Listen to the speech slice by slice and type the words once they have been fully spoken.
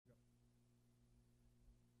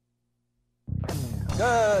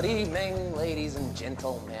Good evening, ladies and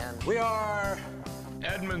gentlemen. We are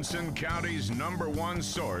Edmonson County's #1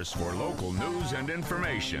 source for local news and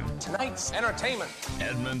information. Tonight's entertainment.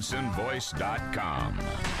 EdmonsonVoice.com.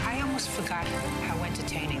 I almost forgot how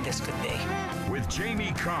entertaining this could be. With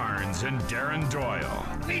Jamie Carnes and Darren Doyle.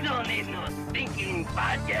 We don't need no thinking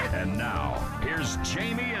podcast. And now, here's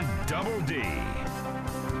Jamie and Double D.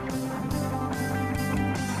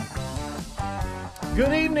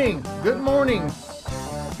 Good evening, good morning,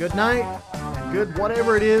 good night, good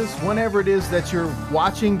whatever it is, whenever it is that you're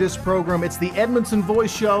watching this program. It's the Edmonson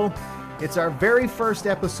Voice Show. It's our very first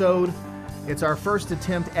episode. It's our first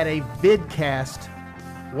attempt at a vidcast,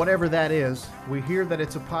 whatever that is. We hear that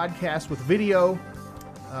it's a podcast with video,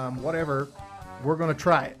 whatever. We're going to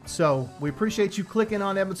try it. So we appreciate you clicking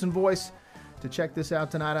on Edmonson Voice to check this out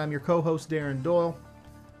tonight. I'm your co-host, Darren Doyle.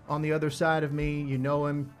 On the other side of me, you know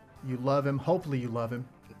him. You love him. Hopefully you love him.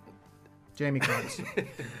 Jamie Carnes.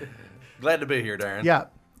 glad to be here, Darren. Yeah.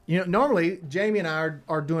 You know, normally Jamie and I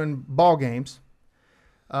are doing ball games.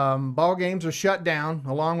 Ball games are shut down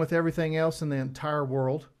along with everything else in the entire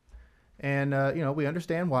world. And, we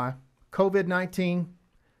understand why. COVID-19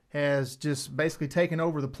 has just basically taken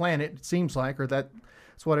over the planet, it seems like, or that's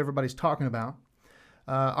what everybody's talking about.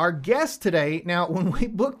 Our guest today, now when we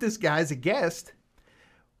booked this guy as a guest,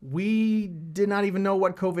 we did not even know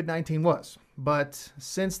what COVID-19 was. But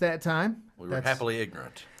since that time... We were happily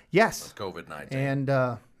ignorant. Yes. Of COVID-19.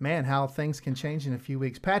 And, man, how things can change in a few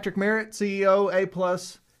weeks. Patrick Merritt, CEO, A+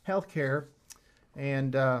 Healthcare.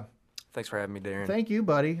 And... thanks for having me, Darren. Thank you,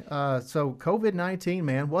 buddy. So COVID-19,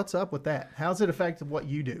 man, what's up with that? How's it affected what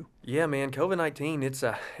you do? Yeah, man, COVID-19,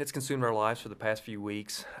 it's consumed our lives for the past few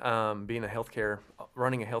weeks. Running a healthcare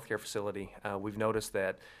facility, we've noticed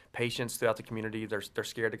that patients throughout the community, they're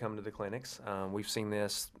scared to come to the clinics. We've seen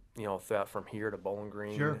this, throughout from here to Bowling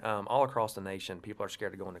Green, sure. All across the nation. People are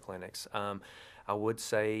scared to go into clinics. I would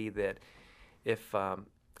say that if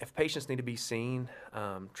patients need to be seen,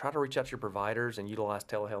 try to reach out to your providers and utilize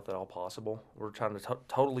telehealth at all possible. We're trying to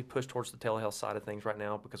totally push towards the telehealth side of things right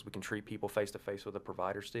now because we can treat people face-to-face with a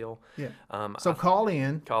provider still. Yeah. So call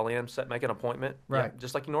in, make an appointment. Right. Yeah,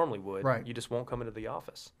 just like you normally would. Right. You just won't come into the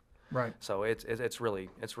office. Right. So it's really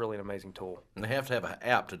an amazing tool. And they have to have an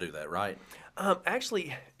app to do that, right?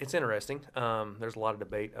 Actually, it's interesting. There's a lot of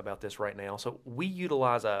debate about this right now. So we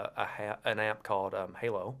utilize an app called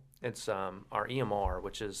Halo. It's our EMR,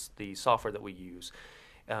 which is the software that we use.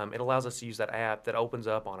 It allows us to use that app that opens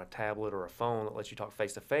up on a tablet or a phone that lets you talk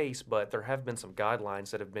face-to-face, but there have been some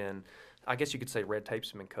guidelines that have been, I guess you could say red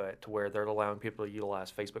tapes have been cut to where they're allowing people to utilize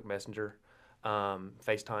Facebook Messenger,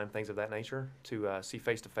 FaceTime, things of that nature, to see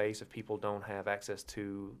face-to-face if people don't have access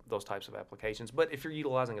to those types of applications. But if you're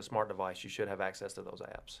utilizing a smart device, you should have access to those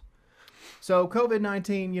apps. So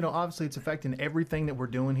COVID-19, obviously it's affecting everything that we're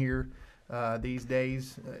doing here these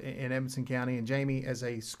days in Edmonson County. And Jamie, as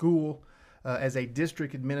a school, as a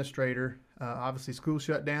district administrator, obviously school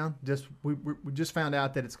shut down. We just found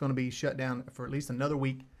out that it's going to be shut down for at least another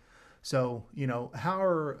week. So,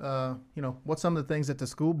 what's some of the things that the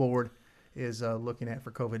school board is looking at for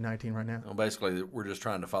COVID-19 right now? Well, basically, we're just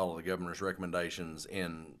trying to follow the governor's recommendations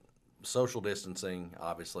in social distancing,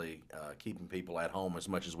 obviously keeping people at home as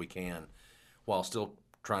much as we can while still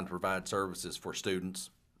trying to provide services for students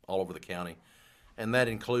all over the county. And that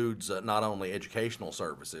includes not only educational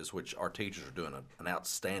services, which our teachers are doing an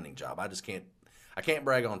outstanding job. I can't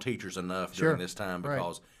brag on teachers enough during this time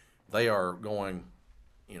because they are going,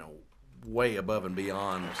 way above and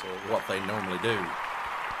beyond what they normally do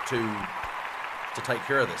to take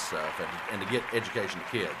care of this stuff and to get education to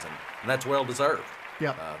kids. And that's well deserved,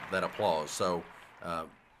 that applause. So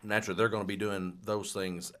naturally they're going to be doing those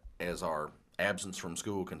things as our absence from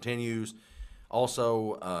school continues.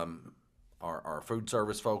 Also, our food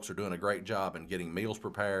service folks are doing a great job in getting meals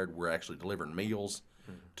prepared. We're actually delivering meals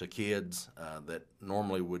to kids that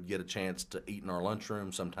normally would get a chance to eat in our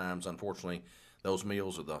lunchroom. Sometimes, unfortunately, those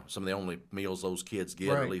meals are some of the only meals those kids get,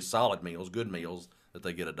 or at least solid meals, good meals that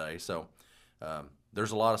they get a day. So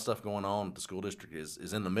there's a lot of stuff going on that the school district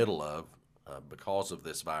is in the middle of because of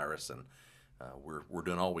this virus, and we're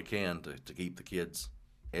doing all we can to keep the kids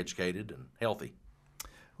educated and healthy.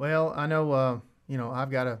 Well, I know, I've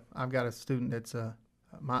got a student that's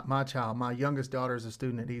my youngest daughter is a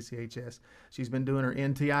student at ECHS. She's been doing her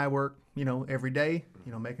NTI work, every day,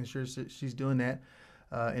 making sure she's doing that.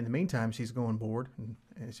 In the meantime, she's going bored and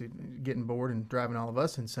she's getting bored and driving all of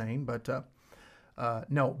us insane. But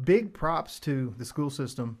no, big props to the school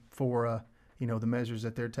system for the measures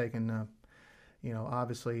that they're taking.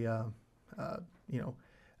 Obviously,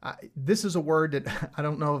 This is a word that I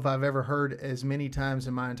don't know if I've ever heard as many times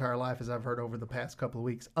in my entire life as I've heard over the past couple of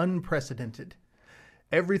weeks. Unprecedented.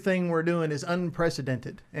 Everything we're doing is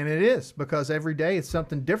unprecedented. And it is, because every day it's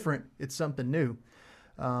something different. It's something new.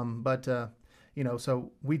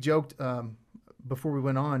 So we joked before we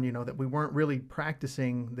went on, that we weren't really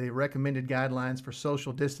practicing the recommended guidelines for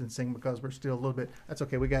social distancing because we're still a little bit. That's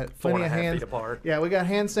okay. We got plenty of hands. 4.5 feet apart. Yeah, we got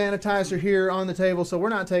hand sanitizer here on the table, so we're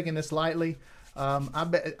not taking this lightly. I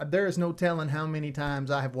bet there is no telling how many times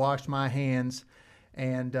I have washed my hands,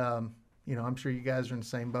 and I'm sure you guys are in the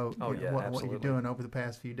same boat. Oh, yeah, what absolutely. you're doing over the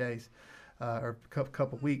past few days or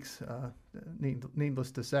couple weeks, needless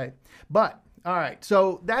to say. But all right,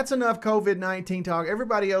 so that's enough COVID-19 talk.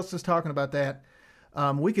 Everybody else is talking about that.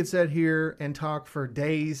 We could sit here and talk for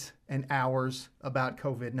days and hours about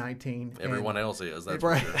COVID-19. Everyone else is, that's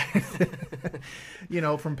right. for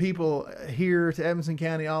sure. From people here to Edmonson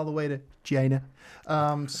County all the way to China.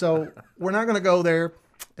 So we're not going to go there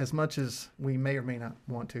as much as we may or may not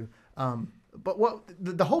want to. But what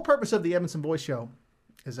the whole purpose of the Edmonson Voice Show,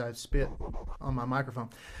 as I spit on my microphone,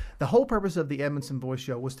 the whole purpose of the Edmonson Voice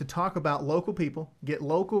Show was to talk about local people, get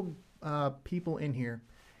local people in here.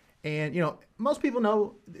 And, most people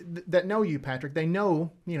know that know you, Patrick. They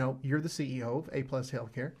know, you're the CEO of A Plus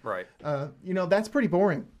Healthcare. Right. That's pretty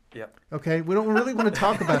boring. Yep. Okay. We don't really want to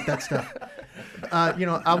talk about that stuff. I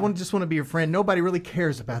just want to be your friend. Nobody really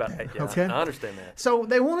cares about that. Yeah, okay. I understand that. So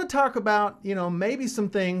they want to talk about, maybe some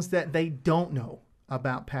things that they don't know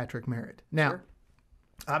about Patrick Merritt. Now, Sure.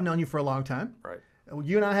 I've known you for a long time. Right.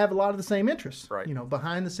 You and I have a lot of the same interests. Right.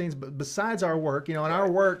 Behind the scenes, but besides our work, and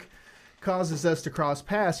our work causes us to cross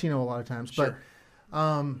paths, a lot of times. Sure.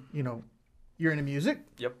 But, you're into music.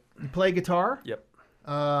 Yep. You play guitar. Yep.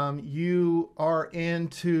 You are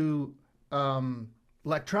into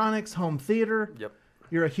electronics, home theater. Yep.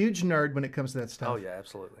 You're a huge nerd when it comes to that stuff. Oh yeah,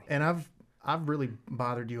 absolutely. And I've really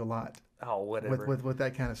bothered you a lot. Oh, whatever. With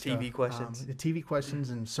that kind of stuff. TV questions. The TV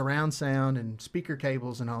questions and surround sound and speaker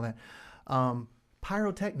cables and all that.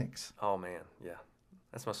 Pyrotechnics. Oh man, yeah,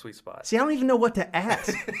 that's my sweet spot. See, I don't even know what to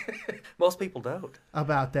ask Most people don't.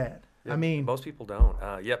 about that. Yeah, I mean, most people don't.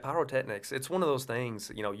 Pyrotechnics. It's one of those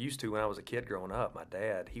things. Used to when I was a kid growing up. My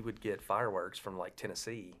dad, he would get fireworks from like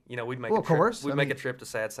Tennessee. We'd make Well, of course. We'd make a trip to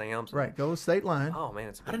Sad Sam's. right, go state line. Oh man,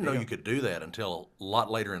 it's a big I didn't know deal. you could do that until a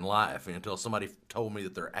lot later in life, until somebody told me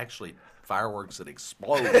that they're actually fireworks that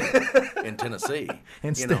explode in Tennessee.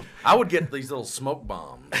 I would get these little smoke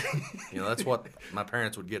bombs. That's what my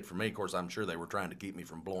parents would get for me. Of course, I'm sure they were trying to keep me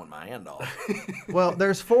from blowing my hand off. Well,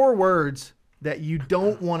 there's 4 words that you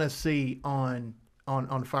don't want to see on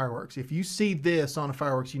fireworks. If you see this on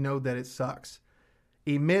fireworks, you know that it sucks.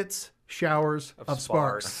 Emits showers of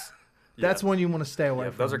sparks. That's one you want to stay away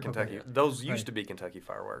from. Those are Kentucky. Those used to be Kentucky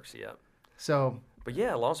fireworks. Yeah. So, But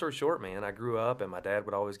yeah, long story short, man, I grew up and my dad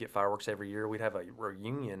would always get fireworks every year. We'd have a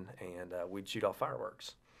reunion and we'd shoot off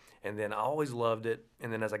fireworks. And then I always loved it.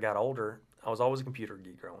 And then as I got older, I was always a computer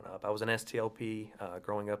geek growing up. I was an STLP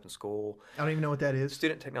growing up in school. I don't even know what that is.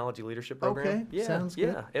 Student Technology Leadership Program. Okay, Yeah, sounds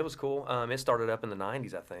good. Yeah, it was cool. It started up in the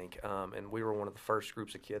 90s, I think. And we were one of the first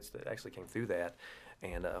groups of kids that actually came through that.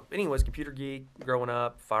 And anyways, computer geek, growing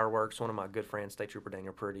up, fireworks. One of my good friends, State Trooper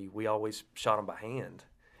Daniel Purdy, we always shot them by hand.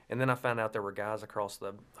 And then I found out there were guys across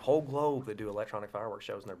the whole globe that do electronic fireworks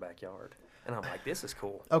shows in their backyard. And I'm like, this is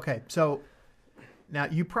cool. Okay, so now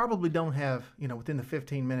you probably don't have, within the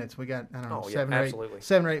 15 minutes, we got, I don't know,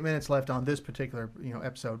 7 or 8 minutes left on this particular,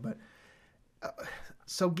 episode. But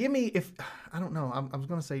so give me, I don't know, I was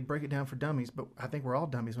going to say break it down for dummies, but I think we're all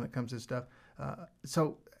dummies when it comes to this stuff.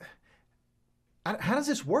 So how does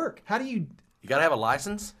this work? How do you... You got to have a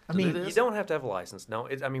license to do this? You don't have to have a license. No,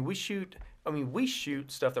 we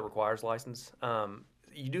shoot stuff that requires license.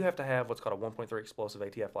 You do have to have what's called a 1.3 explosive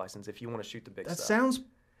ATF license if you want to shoot the big That stuff. sounds...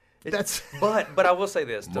 But I will say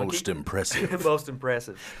this. Most impressive. Most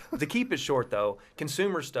impressive. To keep it short, though,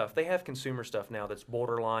 consumer stuff. They have consumer stuff now that's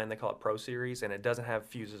borderline. They call it Pro Series, and it doesn't have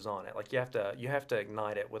fuses on it. Like you have to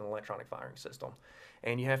ignite it with an electronic firing system,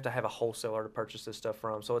 and you have to have a wholesaler to purchase this stuff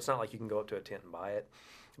from. So it's not like you can go up to a tent and buy it.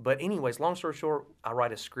 But anyways, long story short, I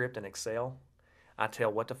write a script in Excel. I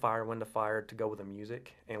tell what to fire, when to fire, to go with the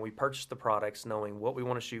music, and we purchase the products knowing what we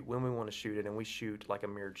want to shoot, when we want to shoot it, and we shoot like a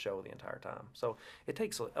mirrored show the entire time. So it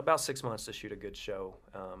takes about 6 months to shoot a good show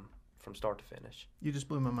from start to finish. You just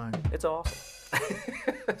blew my mind. It's awesome.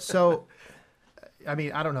 So, I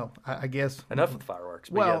mean, I don't know. I guess... Enough with fireworks.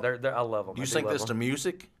 But Well, yeah, I love them. You sync this to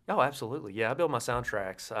music? Oh, absolutely. Yeah, I build my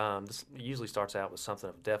soundtracks. This usually starts out with something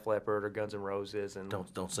of Def Leppard or Guns N' Roses. And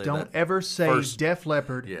Don't say that. Don't ever say First. Def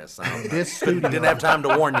Leppard Yes. in this studio Didn't have time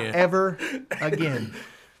to warn you. ever again.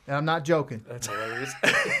 And I'm not joking. That's hilarious.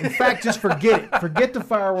 In fact, just forget it. Forget the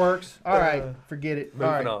fireworks. All right, forget it. Moving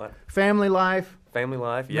All right. on. Family life. Family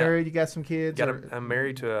life, yeah. Married, you got some kids? I'm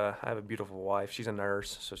married to I have a beautiful wife. She's a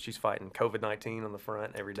nurse, so she's fighting COVID-19 on the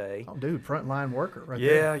front every day. Oh, dude, frontline worker right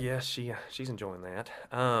there. Yeah, she's enjoying that.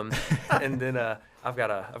 And then I've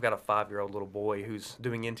got a 5-year-old little boy who's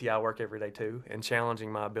doing NTI work every day too, and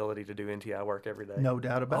challenging my ability to do NTI work every day. No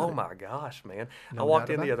doubt about it. Oh my gosh, man! No I walked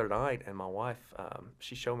doubt in the about other night, and my wife,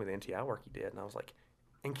 she showed me the NTI work he did, and I was like,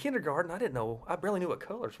 in kindergarten, I barely knew what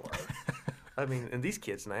colors were. I mean, and these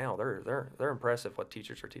kids now, they're impressive what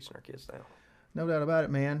teachers are teaching our kids now. No doubt about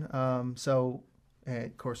it, man. So,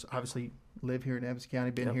 of course, obviously, live here in Edmonson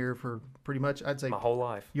County. Been here for pretty much, I'd say, My whole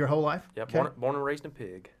life. Your whole life? Yep. Okay. Born and raised in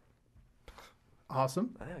Pig.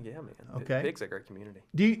 Awesome. Yeah, man. Okay. Pig's a great community.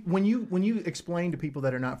 Do you, when you explain to people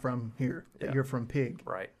that are not from here that you're from Pig,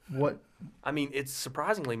 Right. what? I mean, it's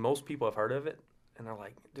surprisingly most people have heard of it, and they're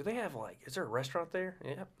like, "Do they have is there a restaurant there?"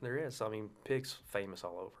 Yeah, there is. I mean, Pig's famous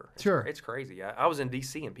all over. Sure. It's crazy. I was in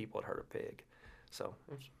D.C. and people had heard of Pig, so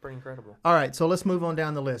it's pretty incredible. All right, so let's move on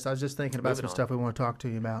down the list. I was just thinking about Moving some on. stuff we want to talk to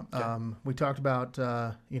you about. Okay. We talked about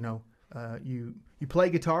you play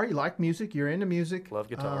guitar, you like music, you're into music. Love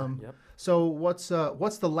guitar. Yep. So what's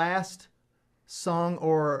the last song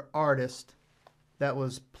or artist that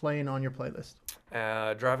was playing on your playlist?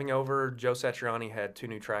 Driving over, Joe Satriani had 2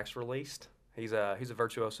 new tracks released. He's a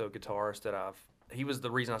virtuoso guitarist he was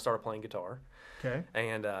the reason I started playing guitar. Okay.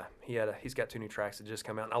 And he's got 2 new tracks that just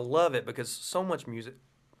come out, and I love it because so much music,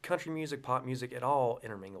 country music, pop music, it all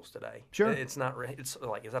intermingles today. Sure. It's not. It's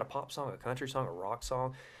like, is that a pop song, a country song, a rock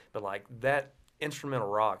song? But like that instrumental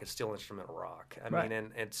rock is still instrumental rock. I mean,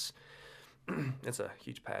 and it's a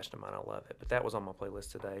huge passion of mine. I love it. But that was on my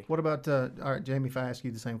playlist today. What about all right, Jamie? If I ask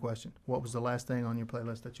you the same question, what was the last thing on your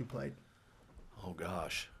playlist that you played? Oh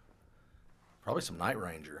gosh, probably some Night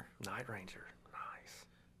Ranger. Night Ranger,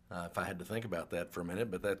 nice. If I had to think about that for a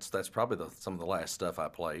minute, but that's probably some of the last stuff I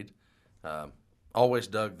played. Always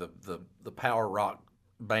dug the power rock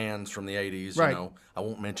bands from the 80s. Right. You know, I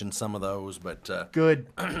won't mention some of those, but Good.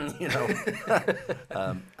 you know,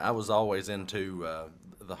 I was always into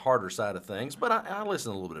the harder side of things, but I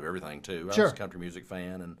listen to a little bit of everything too. I Sure. was a country music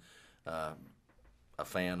fan and a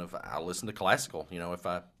fan of. I listen to classical. You know, if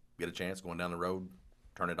I get a chance going down the road,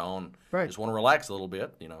 turn it on. Right. Just want to relax a little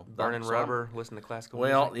bit. You know, Burning So Rubber, listen to classical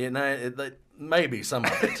well, music. you know, maybe some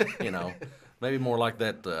of it. You know, maybe more like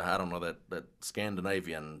that. I don't know, that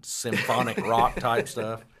Scandinavian symphonic rock type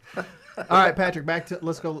stuff. All right, Patrick.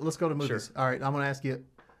 Let's go to movies. Sure. All right, I'm going to ask you,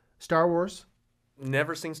 Star Wars.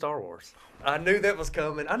 Never seen Star Wars. I knew that was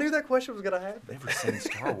coming. I knew that question was going to happen. Never seen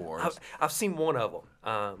Star Wars. I've seen one of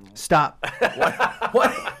them. Stop.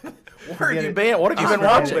 What? Where have you been? What have you been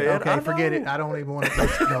watching? Okay, I forget know. it. I don't even want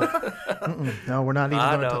to. No, we're not even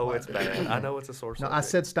I going to talk know about it's bad. I know it's a source. No, I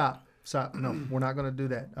said stop. Stop. No, we're not going to do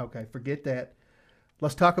that. Okay, forget that.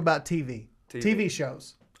 Let's talk about TV. TV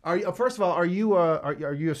shows. Are you, first of all, are you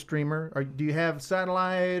a streamer? Do you have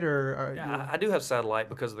satellite or? I do have satellite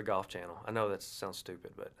because of the Golf Channel. I know that sounds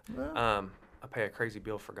stupid, but I pay a crazy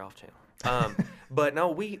bill for Golf Channel. But no,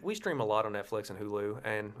 we stream a lot on Netflix and Hulu,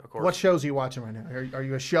 and of course. What shows are you watching right now? Are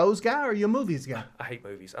you a shows guy or are you a movies guy? I hate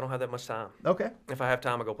movies. I don't have that much time. Okay. If I have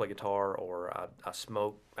time, I go play guitar or I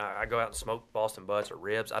smoke. I go out and smoke Boston Butts or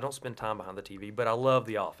ribs. I don't spend time behind the TV, but I love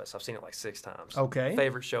The Office. I've seen it like 6 times. Okay.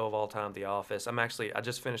 Favorite show of all time, The Office. I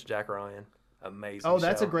just finished Jack Ryan. Amazing. Oh,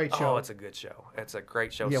 that's show. a great show. Oh, it's a good show. It's a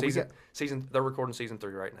great show. Yeah, season. They're recording season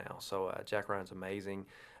 3 right now, so Jack Ryan's amazing.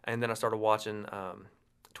 And then I started watching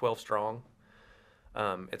 12 Strong.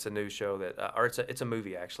 It's a new show or it's a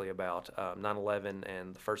movie actually about 9/11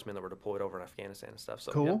 and the first men that were deployed over in Afghanistan and stuff.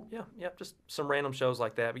 So cool. Yeah, just some random shows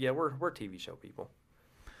like that. But yeah, we're TV show people.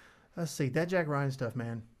 Let's see that Jack Ryan stuff,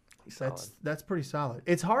 man. He's solid. That's pretty solid.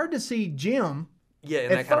 It's hard to see Jim. Yeah,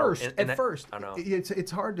 At first, I know.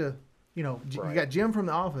 It's hard to, you Right. got Jim from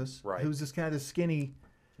The Office, Right. who's this kind of goofy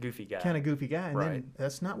Goofy guy. kind of goofy guy, and then Right.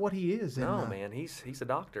 that's not what he is. No, man, he's a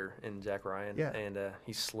doctor in Jack Ryan, Yeah. and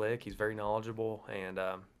he's slick. He's very knowledgeable, and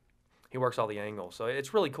he works all the angles. So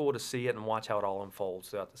it's really cool to see it and watch how it all unfolds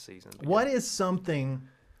throughout the season. But What is something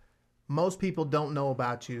most people don't know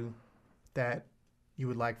about you that you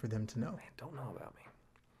would like for them to know? Don't know about me.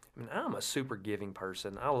 I mean, I'm a super giving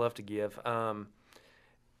person. I love to give.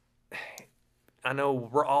 I know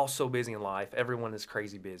we're all so busy in life. Everyone is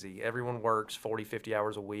crazy busy. Everyone works 40, 50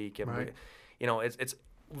 hours a week. And, Right. it's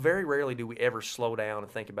very rarely do we ever slow down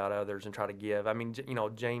and think about others and try to give. I mean,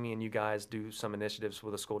 Jamie and you guys do some initiatives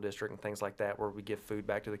with the school district and things like that where we give food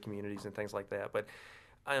back to the communities and things like that. But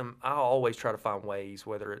I always try to find ways,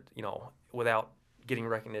 whether it, without getting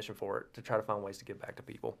recognition for it to try to find ways to give back to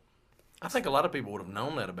people. I think a lot of people would have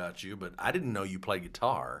known that about you, but I didn't know you played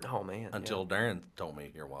guitar. Oh, man. Until Darren told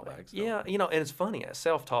me here a while back. So. Yeah, and it's funny.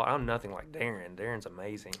 Self-taught, I'm nothing like Darren. Darren's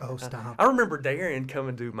amazing. Oh, stop. I remember Darren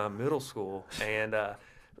coming to my middle school and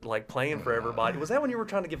like playing for everybody. Was that when you were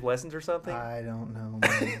trying to give lessons or something? I don't know,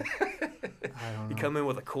 man. I don't know. You come in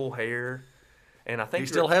with a cool hair. And I think he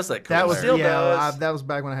still has that cool that was, hair. Still yeah, does. that was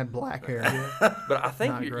back when I had black hair. But I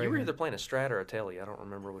think Not you great. were either playing a Strat or a Telly. I don't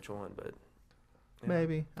remember which one, but yeah.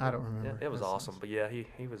 Maybe. I don't remember. Yeah, it was awesome. But yeah,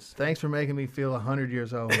 he was. Thanks for making me feel 100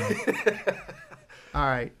 years old. All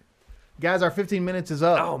right. Guys, our 15 minutes is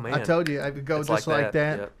up. Oh, man. I told you I could go It's just like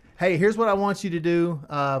that. Yep. Hey, here's what I want you to do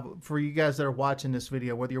for you guys that are watching this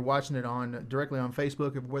video, whether you're watching it on directly on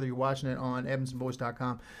Facebook or whether you're watching it on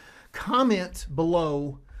edmonsonvoice.com. Comment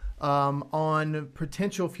below on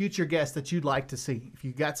potential future guests that you'd like to see. If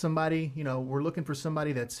you got somebody, we're looking for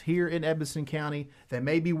somebody that's here in Edmonson County that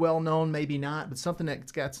may be well known, maybe not, but something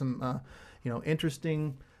that's got some,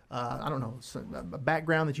 interesting, I don't know, a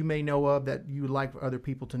background that you may know of that you would like for other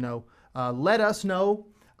people to know. Let us know.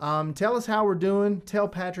 Tell us how we're doing. Tell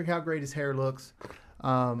Patrick how great his hair looks,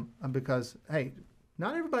 because hey,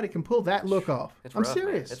 not everybody can pull that look off. I'm rough,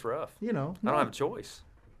 serious. Man. It's rough. I don't have a choice.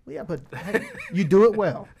 Yeah, but hey, you do it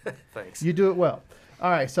well. Thanks. You do it well. All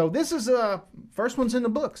right, so this is first one's in the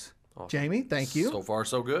books. Awesome. Jamie, thank you. So far,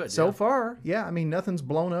 so good. So far, yeah. I mean, nothing's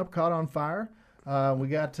blown up, caught on fire. We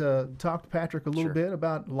got to talk to Patrick a little bit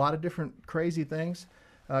about a lot of different crazy things.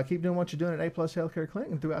 Keep doing what you're doing at A-Plus Healthcare Clinic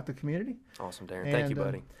and throughout the community. Awesome, Darren. Thank you,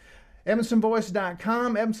 buddy.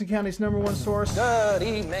 EdmonsonVoice.com, Edmonson County's #1 source Good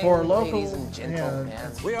evening, for local. ladies and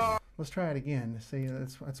gentlemen. We are. Let's try it again. See,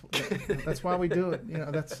 that's why we do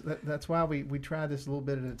it. That's why we try this a little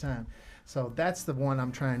bit at a time. So that's the one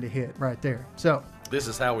I'm trying to hit right there. So This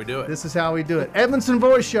is how we do it. this is how we do it. Edmonson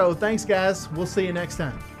Voice Show. Thanks, guys. We'll see you next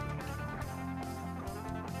time.